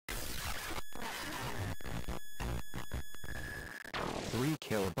3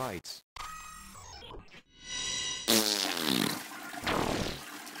 kilobytes.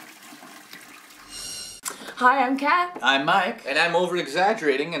 Hi, I'm Kat. I'm Mike. And I'm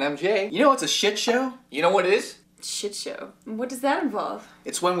over-exaggerating, and I'm Jay. You know what's a shit show? You know what it is? Shit show. What does that involve?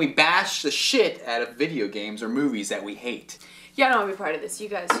 It's when we bash the shit out of video games or movies that we hate. Yeah, I don't want to be part of this. You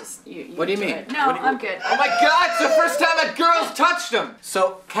guys just, you What do you enjoy mean? it. No, I'm good. Oh my god, it's the first time a girl's touched him!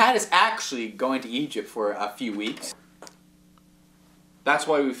 So, Kat is actually going to Egypt for a few weeks. That's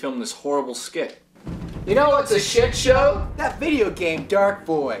why we filmed this horrible skit. You know what's a shit show? That video game, Dark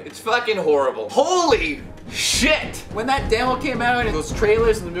Void. It's fucking horrible. Holy shit! When that demo came out and those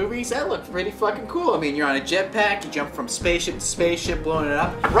trailers and the movies, that looked pretty fucking cool. I mean, you're on a jetpack, you jump from spaceship to spaceship, blowing it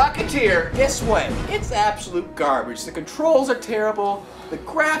up. Rocketeer! Guess what? It's absolute garbage. The controls are terrible, the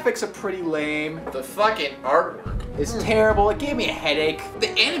graphics are pretty lame, The fucking artwork. it's terrible, it gave me a headache. The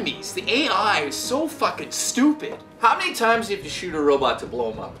enemies, the AI is so fucking stupid. How many times do you have to shoot a robot to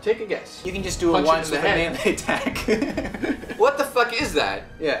blow him up? Take a guess. You can just do it Punch it once in the with a head. melee attack. What the fuck is that?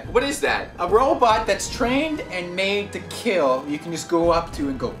 Yeah. What is that? A robot that's trained and made to kill, you can just go up to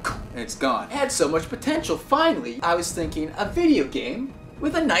and go, and it's gone. It had so much potential. Finally, I was thinking a video game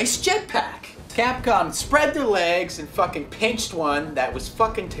with a nice jetpack. Capcom spread their legs and fucking pinched one that was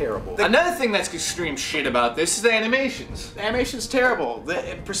fucking terrible. The Another thing that's extreme shit about this is the animations. animation's terrible.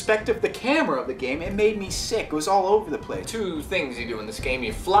 The perspective, the camera of the game, it made me sick. It was all over the place. Two things you do in this game.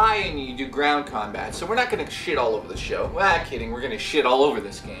 You fly and you do ground combat. So we're not gonna shit all over the show. Well, kidding, we're gonna shit all over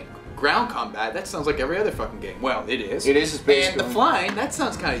this game. Ground combat, that sounds like every other fucking game. Well, it is. It is, it's based And the on- flying, that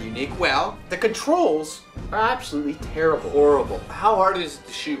sounds kind of unique. Well, the controls are absolutely terrible. Horrible. How hard is it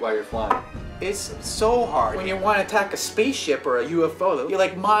to shoot while you're flying? It's so hard. When you want to attack a spaceship or a UFO, you're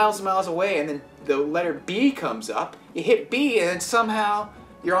like miles and miles away, and then the letter B comes up. You hit B, and then somehow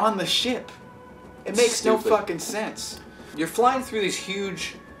you're on the ship. It makes no Stupid. fucking sense. You're flying through these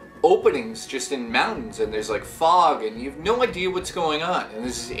huge openings just in mountains, and there's like fog, and you have no idea what's going on. And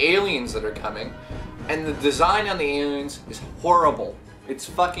there's these aliens that are coming, and the design on the aliens is horrible. It's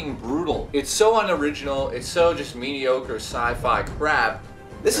fucking brutal. It's so unoriginal. It's so just mediocre sci-fi crap.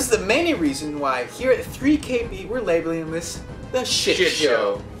 This is the main reason why here at 3KB we're labeling this the shit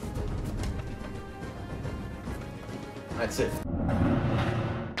show. That's it.